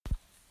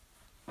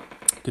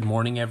Good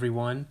morning,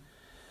 everyone.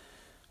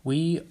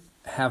 We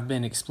have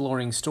been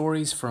exploring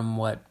stories from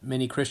what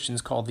many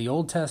Christians call the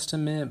Old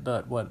Testament,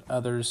 but what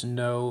others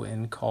know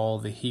and call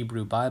the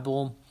Hebrew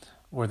Bible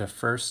or the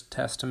First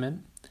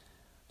Testament.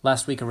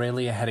 Last week,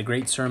 Aurelia had a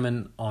great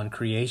sermon on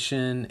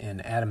creation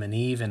and Adam and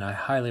Eve, and I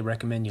highly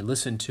recommend you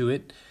listen to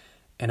it.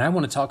 And I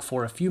want to talk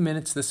for a few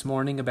minutes this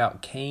morning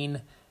about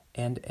Cain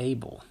and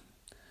Abel,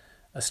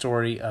 a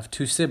story of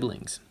two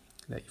siblings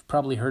that you've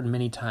probably heard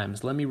many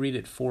times. Let me read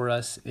it for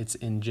us. It's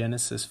in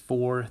Genesis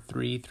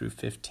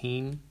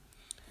 4:3-15.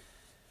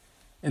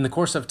 In the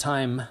course of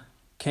time,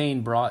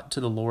 Cain brought to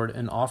the Lord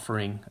an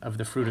offering of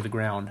the fruit of the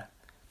ground,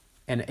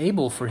 and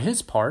Abel, for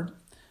his part,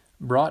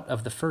 brought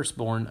of the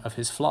firstborn of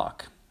his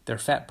flock, their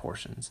fat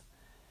portions.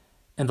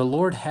 And the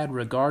Lord had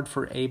regard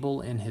for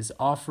Abel and his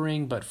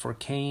offering, but for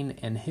Cain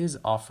and his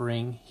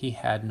offering he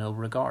had no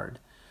regard.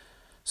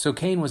 So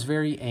Cain was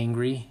very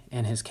angry,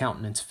 and his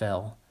countenance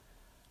fell.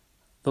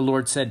 The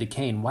Lord said to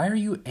Cain, "Why are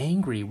you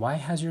angry? Why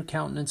has your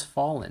countenance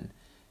fallen?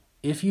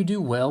 If you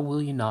do well,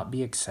 will you not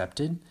be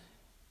accepted?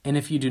 And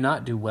if you do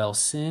not do well,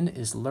 sin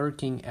is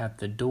lurking at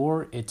the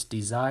door. Its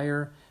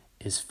desire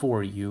is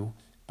for you,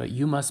 but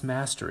you must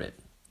master it."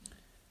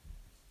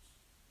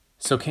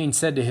 So Cain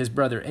said to his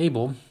brother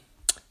Abel,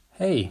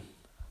 "Hey,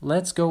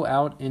 let's go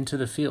out into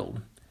the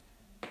field."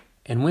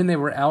 And when they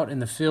were out in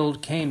the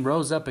field, Cain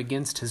rose up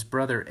against his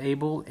brother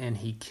Abel, and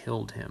he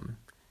killed him.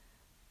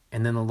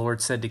 And then the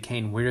Lord said to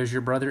Cain, "Where is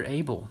your brother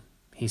Abel?"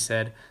 He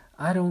said,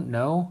 "I don't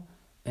know.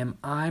 Am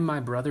I my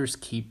brother's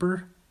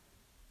keeper?"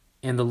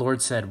 And the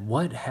Lord said,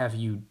 "What have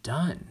you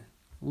done?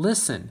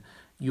 Listen,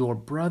 your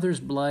brother's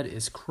blood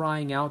is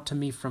crying out to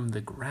me from the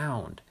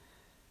ground.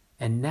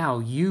 And now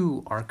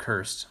you are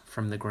cursed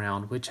from the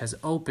ground, which has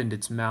opened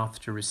its mouth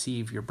to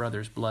receive your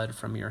brother's blood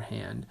from your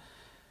hand.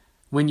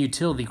 When you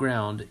till the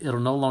ground, it'll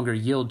no longer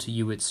yield to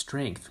you its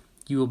strength.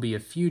 You will be a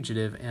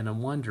fugitive and a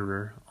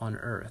wanderer on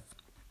earth."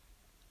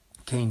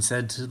 Cain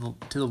said to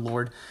the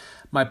Lord,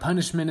 "My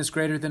punishment is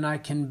greater than I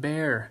can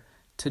bear.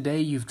 Today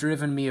you've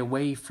driven me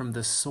away from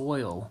the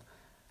soil."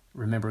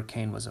 Remember,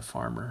 Cain was a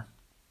farmer.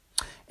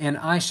 "And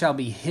I shall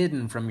be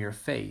hidden from your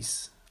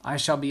face. I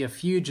shall be a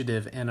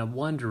fugitive and a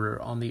wanderer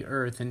on the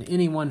earth, and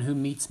anyone who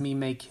meets me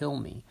may kill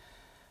me."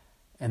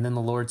 And then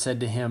the Lord said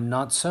to him,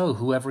 "Not so.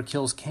 Whoever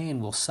kills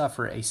Cain will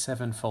suffer a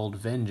sevenfold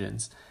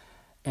vengeance."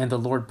 And the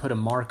Lord put a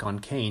mark on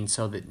Cain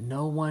so that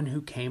no one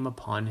who came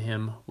upon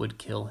him would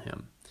kill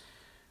him.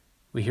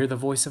 We hear the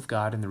voice of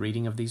God in the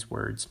reading of these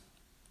words.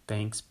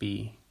 Thanks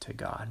be to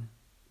God.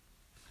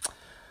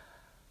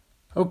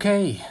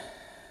 Okay,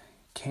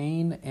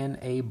 Cain and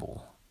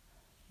Abel.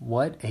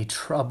 What a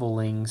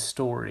troubling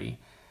story.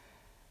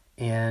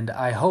 And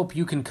I hope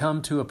you can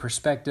come to a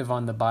perspective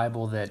on the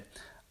Bible that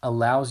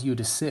allows you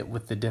to sit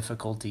with the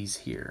difficulties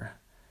here.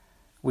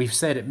 We've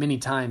said it many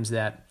times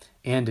that,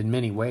 and in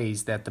many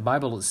ways, that the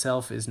Bible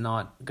itself is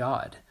not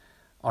God.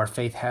 Our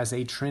faith has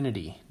a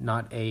trinity,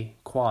 not a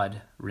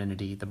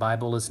quadrinity. The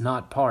Bible is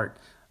not part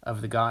of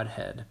the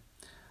Godhead.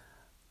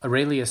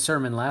 Aurelia's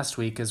sermon last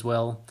week, as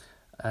well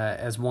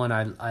as one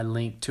I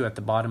linked to at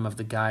the bottom of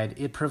the guide,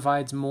 it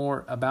provides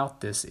more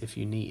about this if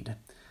you need.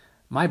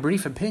 My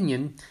brief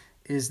opinion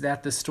is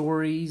that the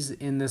stories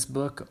in this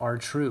book are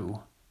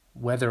true,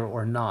 whether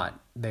or not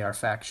they are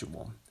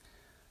factual.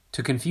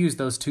 To confuse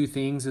those two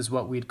things is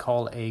what we'd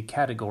call a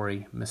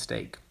category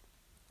mistake.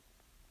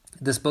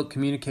 This book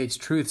communicates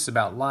truths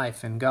about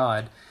life and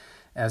God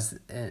as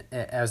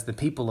the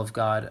people of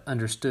God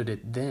understood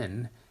it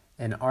then,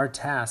 and our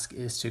task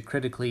is to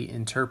critically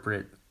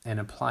interpret and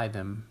apply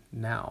them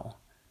now.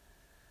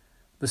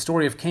 The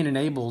story of Cain and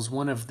Abel is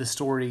one of the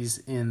stories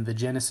in the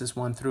Genesis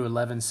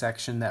 1-11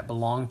 section that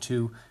belong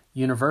to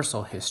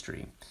universal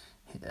history,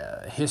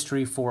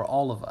 history for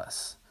all of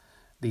us.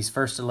 These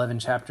first 11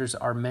 chapters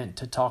are meant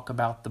to talk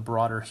about the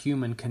broader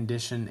human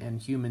condition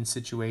and human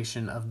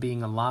situation of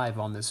being alive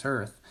on this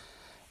earth,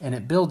 and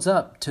it builds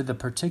up to the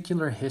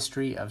particular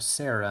history of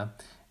Sarah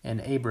and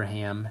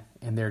Abraham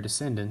and their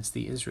descendants,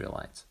 the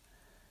Israelites.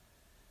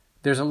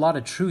 There's a lot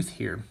of truth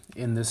here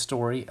in this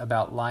story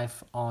about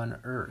life on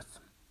earth.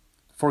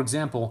 For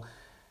example,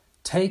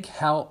 take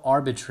how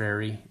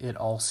arbitrary it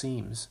all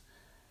seems,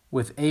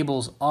 with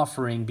Abel's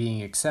offering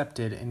being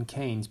accepted and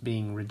Cain's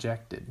being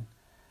rejected.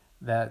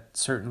 That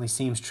certainly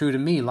seems true to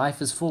me.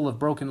 Life is full of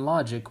broken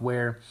logic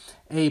where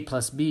A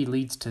plus B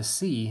leads to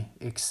C,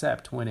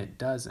 except when it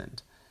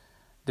doesn't.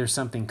 There's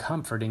something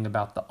comforting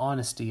about the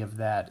honesty of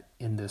that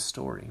in this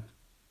story.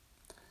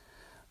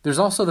 There's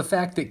also the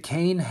fact that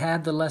Cain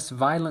had the less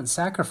violent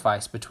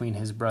sacrifice between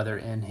his brother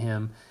and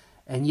him,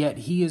 and yet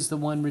he is the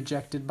one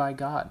rejected by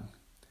God.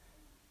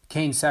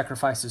 Cain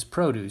sacrifices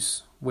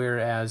produce,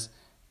 whereas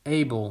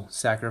Abel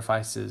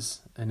sacrifices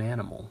an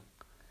animal.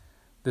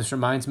 This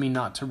reminds me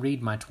not to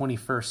read my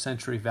 21st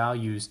century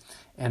values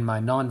and my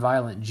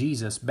nonviolent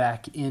Jesus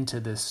back into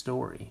this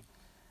story.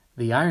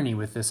 The irony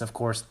with this, of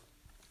course,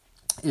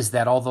 is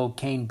that although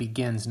Cain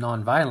begins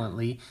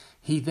nonviolently,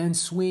 he then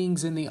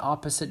swings in the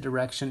opposite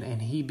direction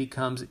and he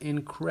becomes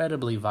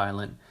incredibly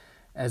violent,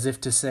 as if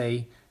to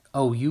say,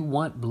 Oh, you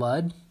want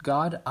blood,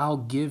 God? I'll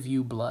give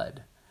you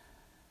blood.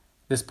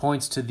 This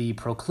points to the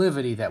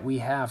proclivity that we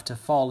have to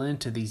fall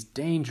into these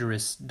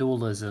dangerous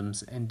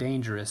dualisms and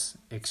dangerous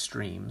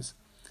extremes.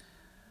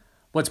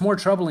 What's more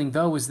troubling,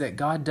 though, is that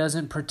God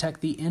doesn't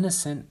protect the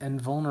innocent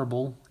and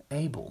vulnerable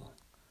Abel.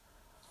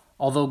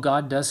 Although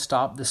God does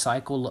stop the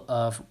cycle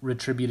of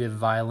retributive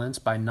violence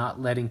by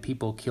not letting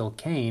people kill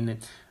Cain,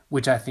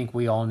 which I think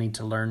we all need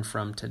to learn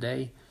from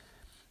today,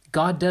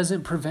 God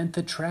doesn't prevent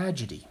the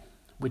tragedy,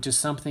 which is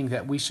something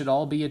that we should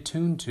all be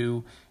attuned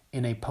to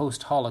in a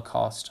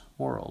post-Holocaust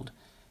world,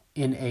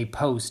 in a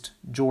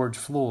post-George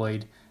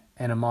Floyd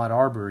and Ahmaud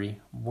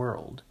Arbery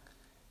world.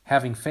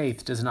 Having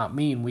faith does not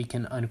mean we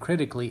can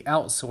uncritically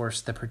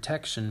outsource the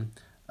protection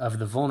of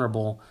the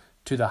vulnerable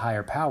to the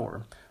higher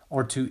power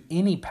or to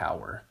any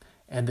power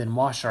and then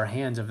wash our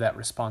hands of that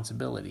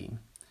responsibility.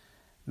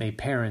 May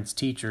parents,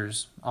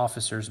 teachers,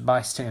 officers,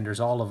 bystanders,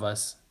 all of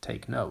us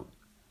take note.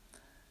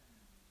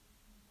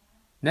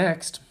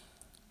 Next,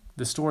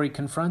 the story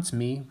confronts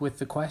me with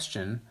the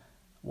question,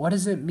 what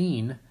does it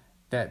mean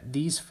that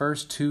these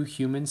first two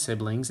human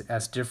siblings,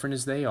 as different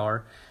as they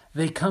are,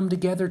 they come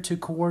together to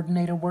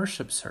coordinate a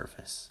worship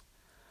service?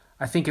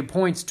 I think it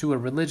points to a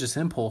religious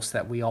impulse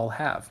that we all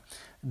have,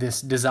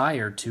 this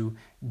desire to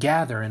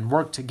gather and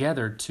work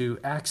together to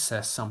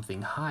access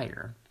something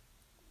higher.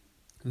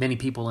 Many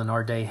people in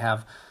our day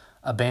have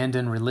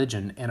abandoned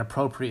religion, and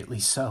appropriately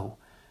so.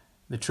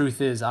 The truth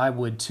is, I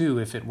would too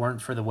if it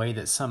weren't for the way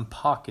that some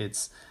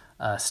pockets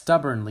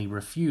stubbornly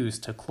refuse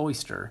to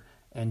cloister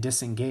and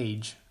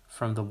disengage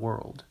from the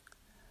world.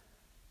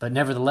 But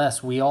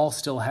nevertheless, we all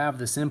still have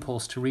this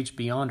impulse to reach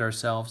beyond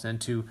ourselves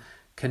and to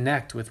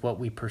connect with what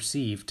we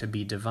perceive to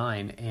be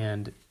divine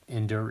and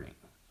enduring.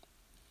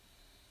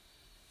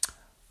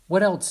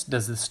 What else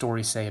does this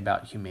story say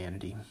about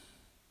humanity?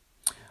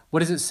 What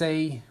does it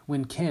say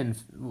when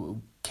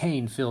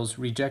Cain feels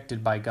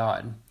rejected by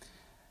God?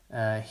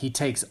 He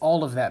takes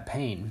all of that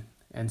pain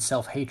and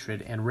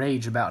self-hatred and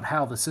rage about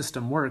how the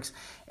system works,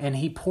 and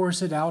he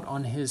pours it out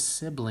on his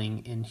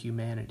sibling in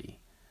humanity.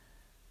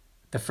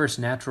 The first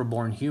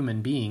natural-born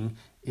human being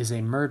is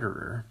a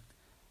murderer,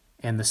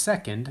 and the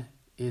second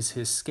is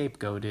his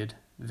scapegoated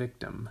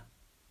victim.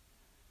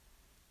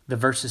 The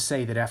verses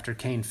say that after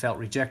Cain felt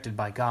rejected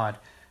by God,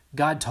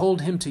 God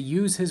told him to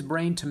use his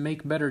brain to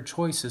make better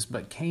choices,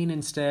 but Cain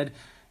instead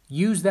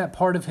used that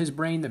part of his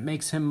brain that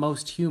makes him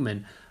most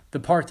human, the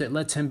part that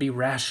lets him be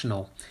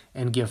rational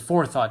and give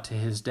forethought to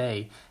his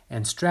day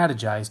and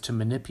strategize to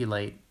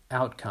manipulate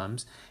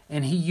outcomes.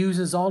 And he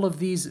uses all of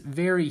these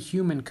very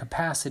human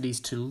capacities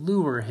to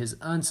lure his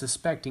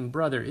unsuspecting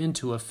brother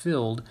into a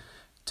field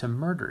to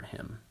murder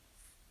him.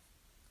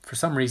 For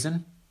some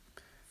reason,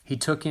 he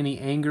took any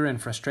anger and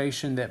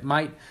frustration that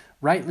might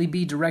rightly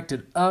be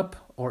directed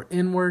up or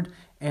inward,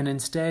 and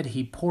instead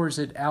he pours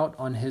it out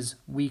on his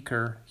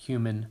weaker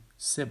human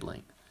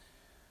sibling.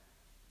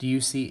 Do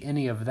you see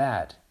any of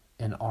that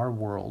in our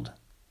world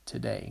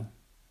today?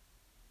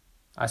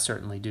 I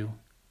certainly do.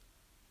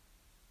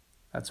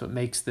 That's what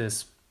makes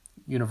this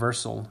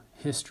universal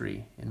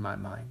history in my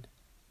mind.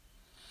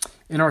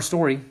 In our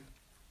story,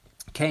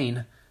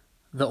 Cain,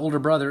 the older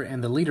brother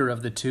and the leader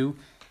of the two,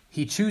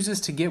 he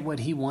chooses to get what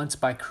he wants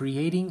by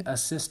creating a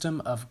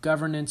system of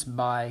governance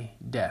by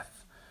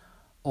death,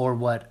 or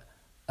what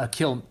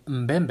Akil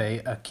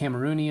Mbembe, a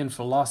Cameroonian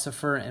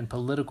philosopher and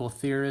political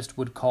theorist,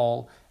 would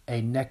call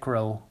a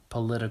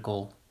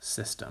necro-political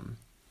system.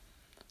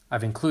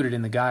 I've included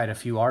in the guide a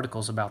few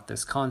articles about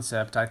this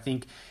concept. I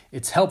think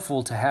it's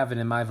helpful to have it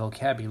in my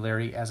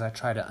vocabulary as I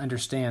try to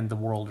understand the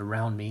world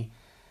around me.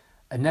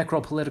 A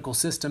necropolitical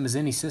system is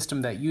any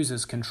system that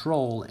uses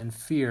control and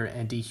fear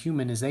and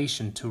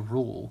dehumanization to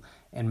rule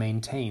and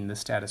maintain the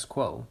status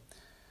quo.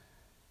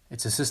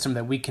 It's a system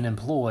that we can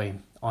employ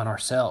on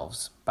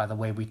ourselves by the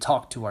way we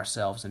talk to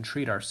ourselves and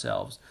treat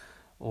ourselves,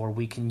 or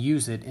we can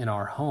use it in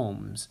our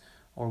homes,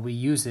 or we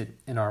use it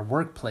in our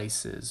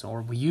workplaces,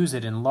 or we use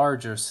it in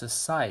larger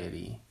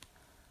society.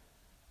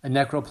 A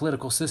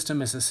necropolitical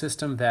system is a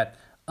system that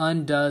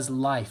undoes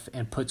life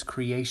and puts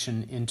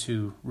creation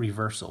into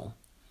reversal.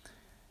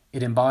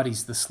 It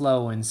embodies the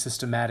slow and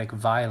systematic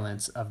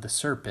violence of the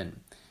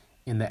serpent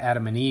in the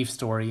Adam and Eve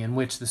story, in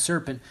which the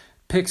serpent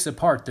picks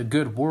apart the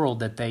good world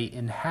that they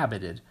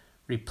inhabited,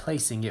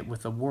 replacing it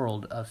with a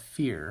world of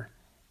fear,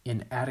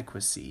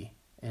 inadequacy,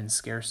 and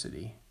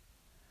scarcity.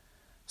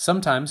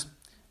 Sometimes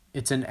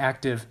it's an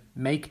active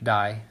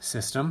make-die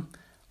system,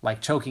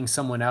 like choking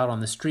someone out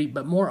on the street,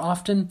 but more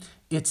often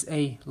it's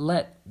a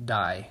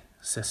let-die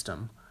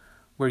system,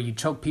 where you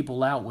choke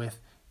people out with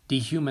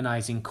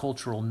dehumanizing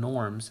cultural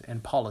norms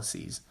and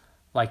policies,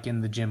 like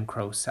in the Jim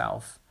Crow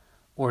South,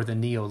 or the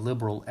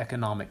neoliberal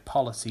economic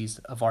policies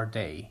of our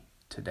day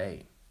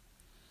today.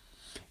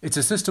 It's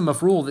a system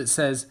of rule that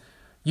says,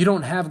 you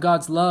don't have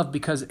God's love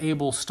because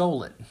Abel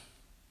stole it.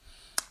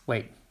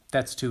 Wait,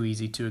 that's too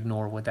easy to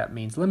ignore what that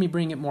means. Let me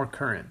bring it more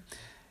current.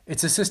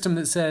 It's a system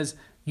that says,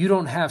 you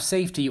don't have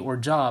safety or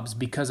jobs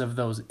because of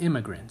those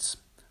immigrants,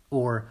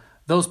 or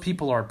Those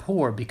people are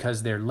poor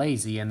because they're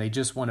lazy and they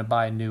just want to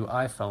buy new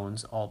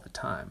iPhones all the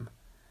time.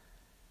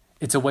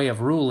 It's a way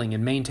of ruling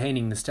and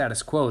maintaining the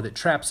status quo that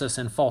traps us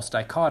in false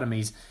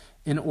dichotomies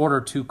in order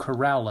to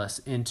corral us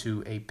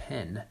into a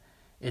pen.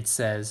 It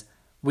says,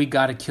 we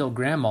got to kill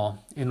grandma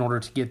in order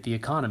to get the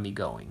economy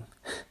going.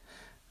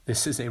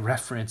 This is a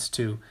reference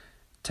to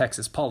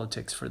Texas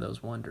politics for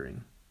those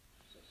wondering.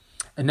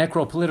 A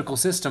necropolitical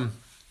system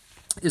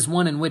is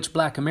one in which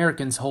black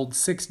Americans hold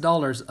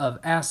 $6 of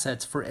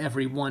assets for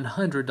every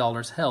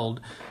 $100 held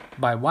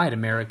by white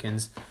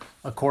Americans,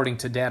 according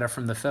to data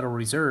from the Federal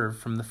Reserve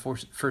from the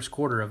first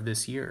quarter of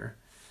this year.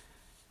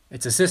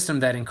 It's a system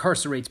that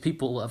incarcerates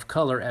people of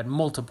color at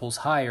multiples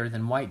higher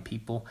than white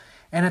people,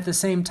 and at the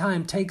same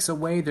time takes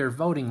away their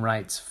voting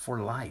rights for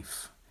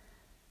life.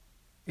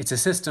 It's a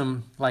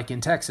system like in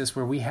Texas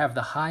where we have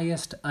the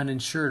highest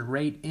uninsured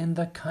rate in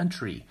the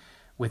country,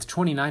 with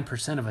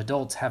 29% of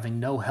adults having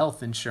no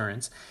health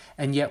insurance,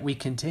 and yet we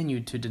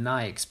continue to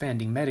deny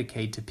expanding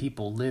Medicaid to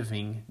people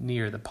living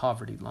near the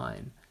poverty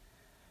line.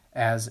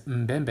 As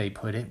Mbembe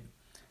put it,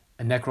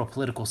 a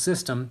necropolitical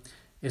system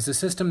is a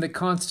system that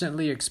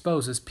constantly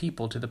exposes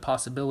people to the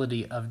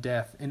possibility of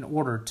death in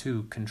order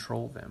to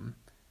control them.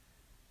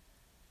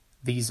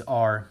 These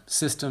are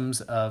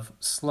systems of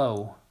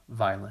slow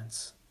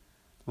violence,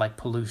 like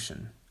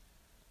pollution,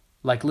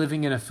 like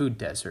living in a food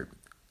desert,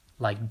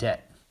 like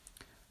debt,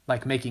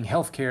 like making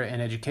healthcare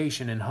and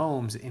education in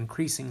homes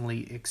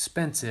increasingly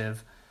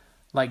expensive,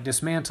 like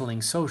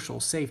dismantling social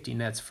safety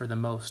nets for the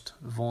most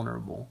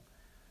vulnerable.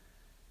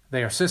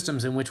 They are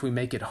systems in which we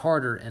make it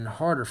harder and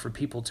harder for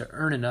people to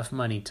earn enough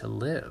money to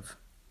live.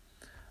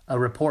 A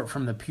report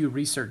from the Pew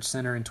Research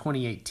Center in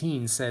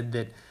 2018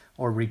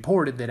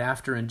 reported that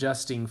after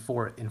adjusting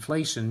for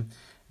inflation,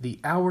 the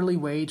hourly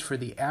wage for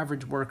the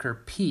average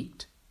worker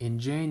peaked in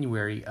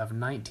January of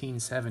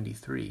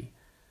 1973.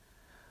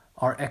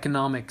 Our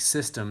economic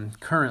system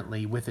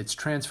currently, with its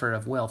transfer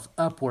of wealth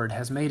upward,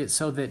 has made it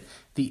so that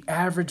the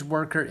average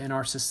worker in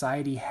our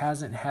society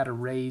hasn't had a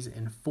raise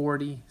in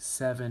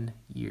 47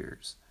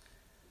 years.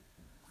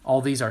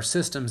 All these are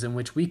systems in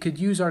which we could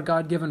use our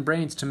God-given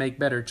brains to make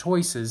better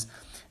choices,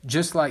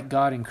 just like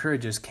God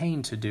encourages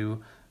Cain to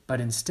do,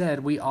 but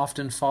instead we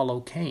often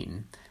follow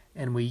Cain,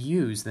 and we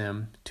use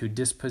them to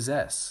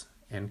dispossess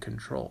and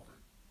control.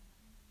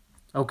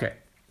 Okay,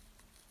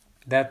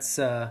 that's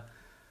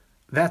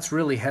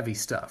really heavy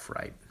stuff,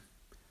 right?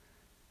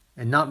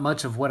 And not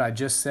much of what I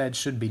just said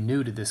should be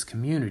new to this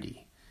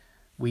community.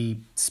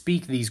 We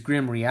speak these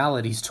grim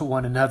realities to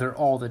one another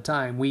all the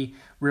time. We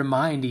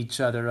remind each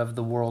other of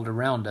the world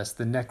around us,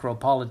 the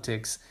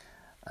necropolitics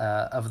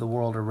of the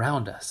world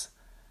around us.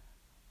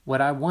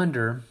 What I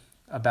wonder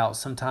about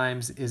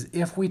sometimes is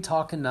if we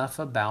talk enough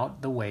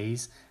about the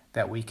ways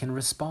that we can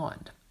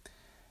respond.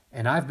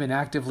 And I've been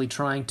actively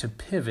trying to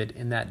pivot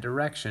in that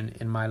direction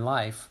in my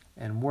life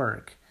and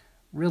work,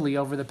 really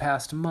over the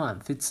past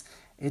month.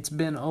 It's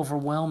been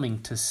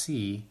overwhelming to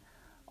see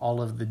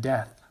all of the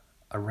death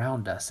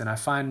around us, and I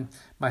find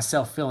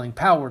myself feeling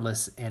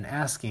powerless and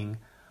asking,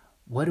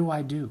 what do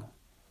I do?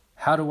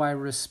 How do I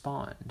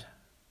respond?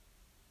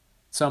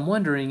 So I'm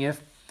wondering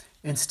if,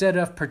 instead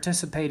of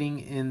participating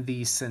in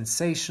the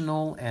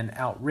sensational and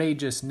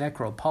outrageous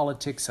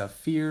necropolitics of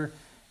fear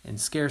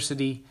and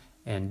scarcity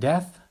and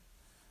death,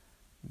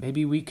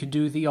 maybe we could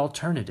do the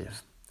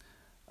alternative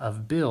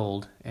of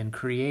build and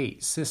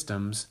create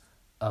systems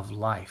of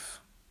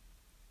life.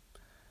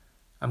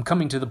 I'm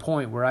coming to the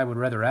point where I would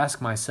rather ask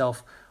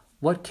myself,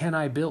 what can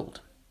I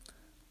build?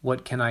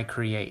 What can I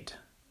create?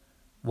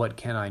 What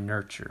can I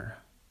nurture?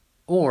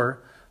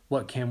 Or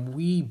what can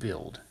we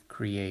build,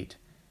 create,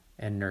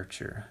 and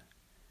nurture?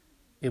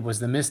 It was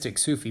the mystic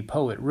Sufi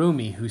poet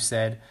Rumi who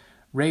said,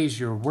 "Raise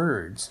your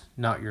words,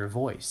 not your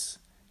voice,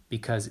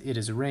 because it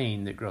is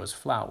rain that grows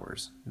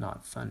flowers,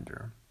 not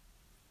thunder."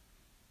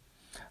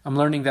 I'm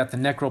learning that the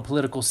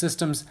necropolitical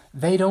systems,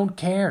 they don't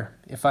care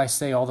if I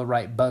say all the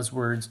right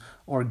buzzwords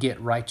or get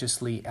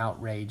righteously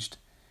outraged.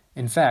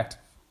 In fact,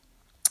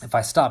 if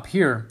I stop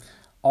here,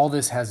 all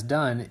this has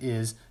done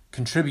is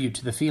contribute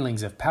to the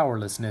feelings of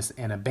powerlessness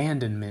and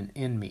abandonment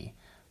in me,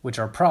 which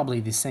are probably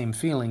the same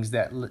feelings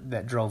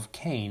that drove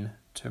Cain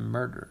to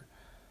murder.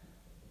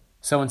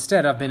 So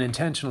instead, I've been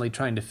intentionally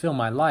trying to fill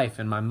my life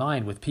and my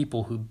mind with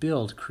people who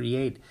build,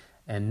 create,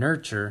 and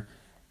nurture,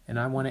 and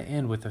I want to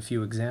end with a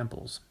few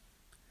examples.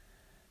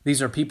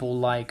 These are people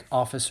like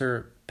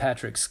Officer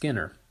Patrick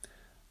Skinner,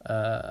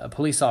 a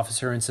police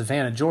officer in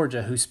Savannah,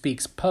 Georgia, who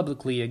speaks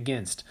publicly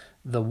against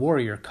the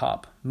warrior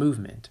cop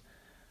movement.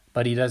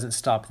 But he doesn't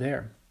stop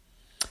there.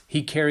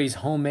 He carries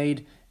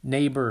homemade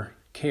neighbor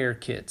care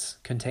kits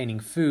containing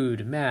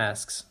food,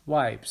 masks,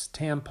 wipes,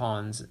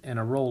 tampons, and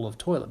a roll of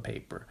toilet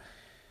paper.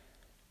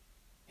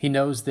 He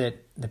knows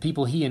that the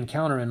people he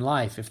encounter in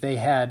life, if they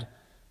had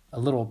a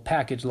little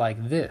package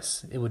like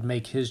this, it would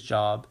make his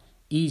job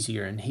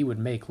easier and he would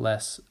make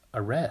less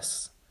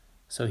arrests.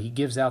 So he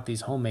gives out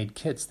these homemade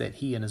kits that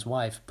he and his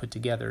wife put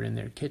together in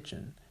their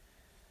kitchen.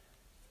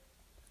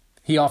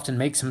 He often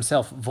makes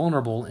himself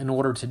vulnerable in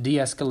order to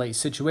de-escalate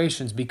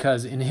situations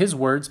because, in his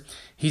words,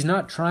 he's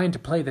not trying to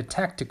play the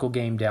tactical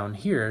game down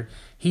here.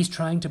 He's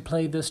trying to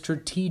play the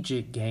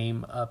strategic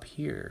game up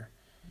here.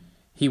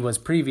 He was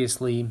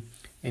previously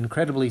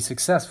incredibly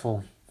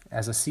successful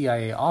as a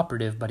CIA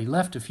operative, but he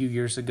left a few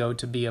years ago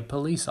to be a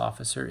police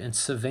officer in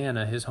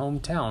Savannah, his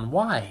hometown.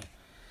 Why?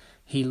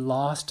 He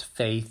lost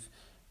faith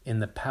in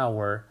the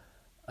power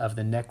of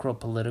the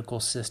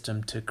necropolitical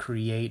system to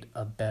create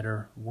a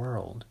better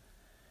world.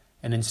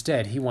 And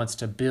instead, he wants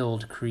to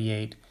build,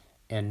 create,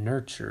 and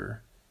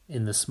nurture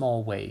in the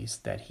small ways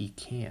that he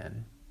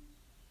can.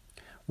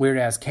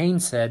 Whereas Cain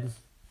said,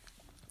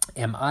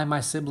 "Am I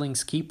my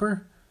sibling's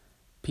keeper?"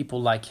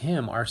 People like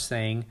him are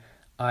saying,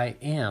 "I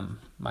am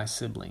my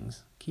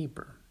sibling's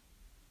keeper."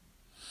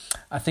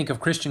 I think of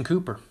Christian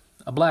Cooper,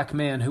 a black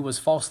man who was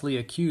falsely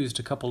accused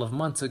a couple of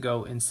months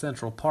ago in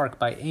Central Park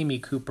by Amy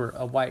Cooper,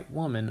 a white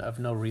woman of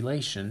no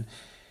relation.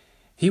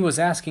 He was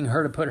asking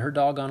her to put her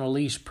dog on a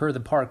leash per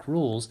the park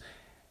rules,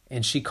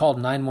 and she called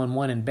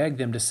 911 and begged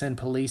them to send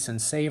police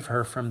and save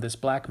her from this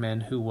black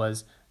man who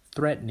was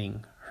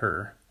threatening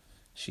her,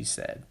 she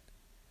said.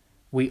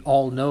 We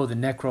all know the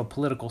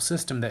necropolitical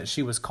system that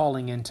she was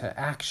calling into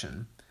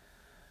action.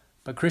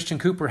 But Christian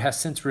Cooper has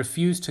since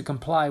refused to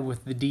comply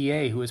with the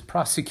DA who is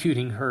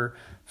prosecuting her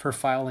for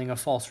filing a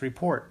false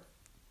report.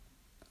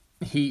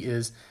 He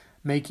is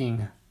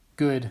making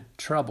good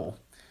trouble.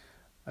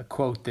 A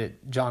quote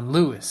that John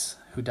Lewis,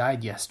 who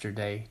died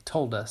yesterday,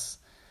 told us,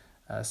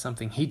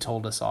 something he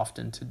told us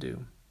often to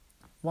do.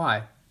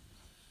 Why?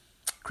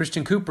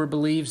 Christian Cooper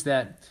believes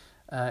that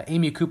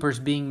Amy Cooper's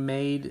being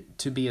made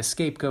to be a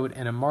scapegoat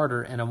and a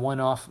martyr and a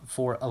one-off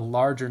for a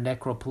larger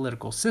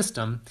necropolitical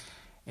system,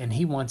 and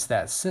he wants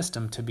that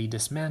system to be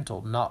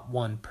dismantled, not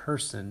one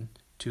person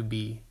to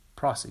be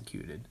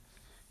prosecuted.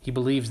 He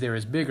believes there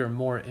is bigger,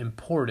 more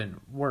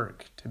important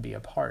work to be a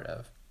part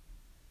of.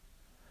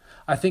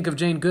 I think of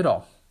Jane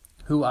Goodall,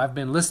 who I've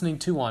been listening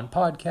to on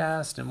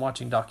podcasts and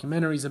watching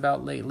documentaries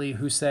about lately,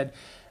 who said,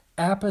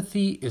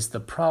 "Apathy is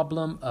the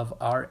problem of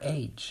our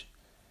age,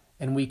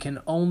 and we can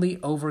only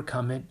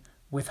overcome it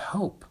with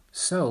hope.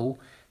 So,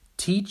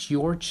 teach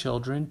your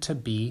children to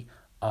be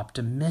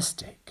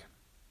optimistic."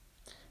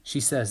 She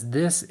says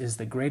this is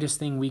the greatest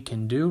thing we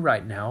can do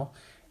right now,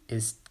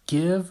 is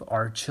give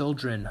our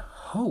children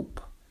hope.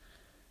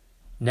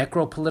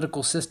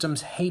 Necropolitical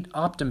systems hate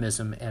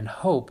optimism and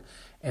hope,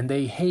 and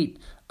they hate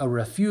a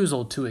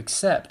refusal to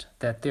accept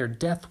that their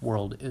death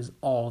world is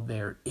all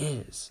there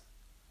is.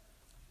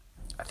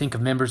 I think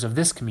of members of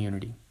this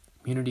community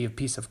of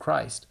Peace of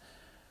Christ,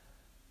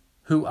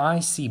 who I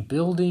see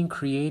building,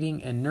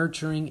 creating, and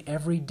nurturing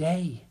every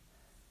day.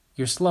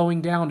 You're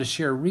slowing down to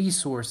share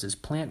resources,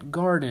 plant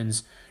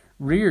gardens,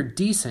 rear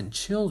decent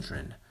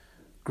children,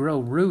 grow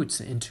roots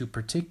into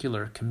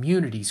particular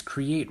communities,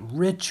 create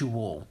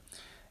ritual,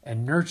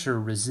 and nurture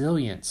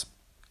resilience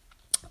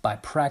by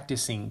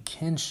practicing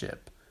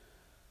kinship.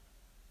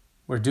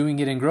 We're doing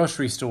it in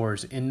grocery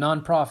stores, in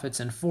nonprofits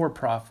and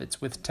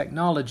for-profits, with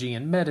technology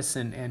and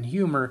medicine and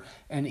humor,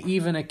 and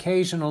even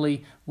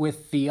occasionally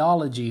with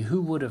theology.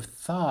 Who would have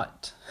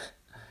thought?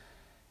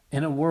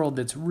 In a world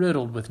that's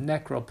riddled with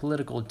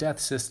necropolitical death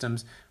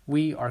systems,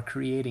 we are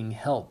creating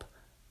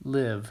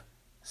help-live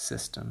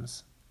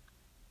systems.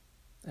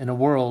 In a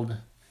world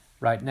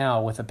right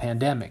now with a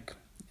pandemic,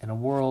 in a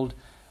world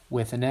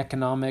with an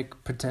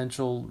economic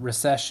potential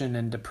recession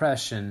and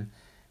depression,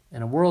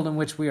 in a world in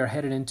which we are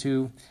headed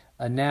into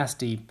a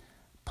nasty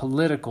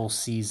political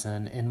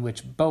season in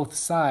which both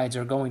sides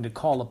are going to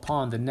call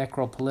upon the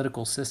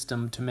necropolitical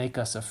system to make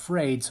us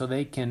afraid so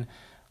they can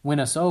win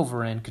us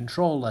over and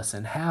control us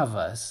and have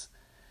us,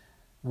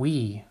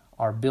 we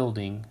are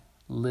building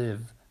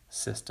live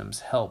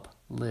systems, help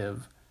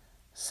live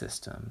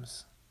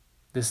systems.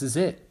 This is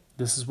it.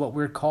 This is what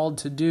we're called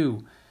to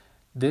do.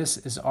 This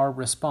is our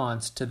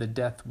response to the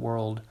death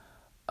world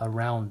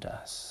around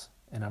us.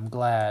 And I'm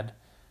glad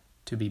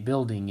to be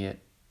building it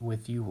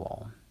with you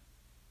all.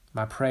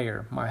 My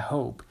prayer, my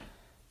hope,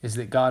 is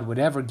that God would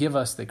ever give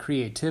us the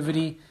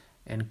creativity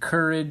and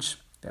courage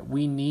that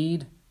we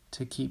need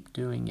to keep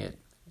doing it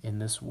in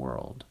this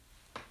world.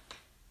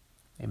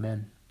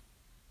 Amen.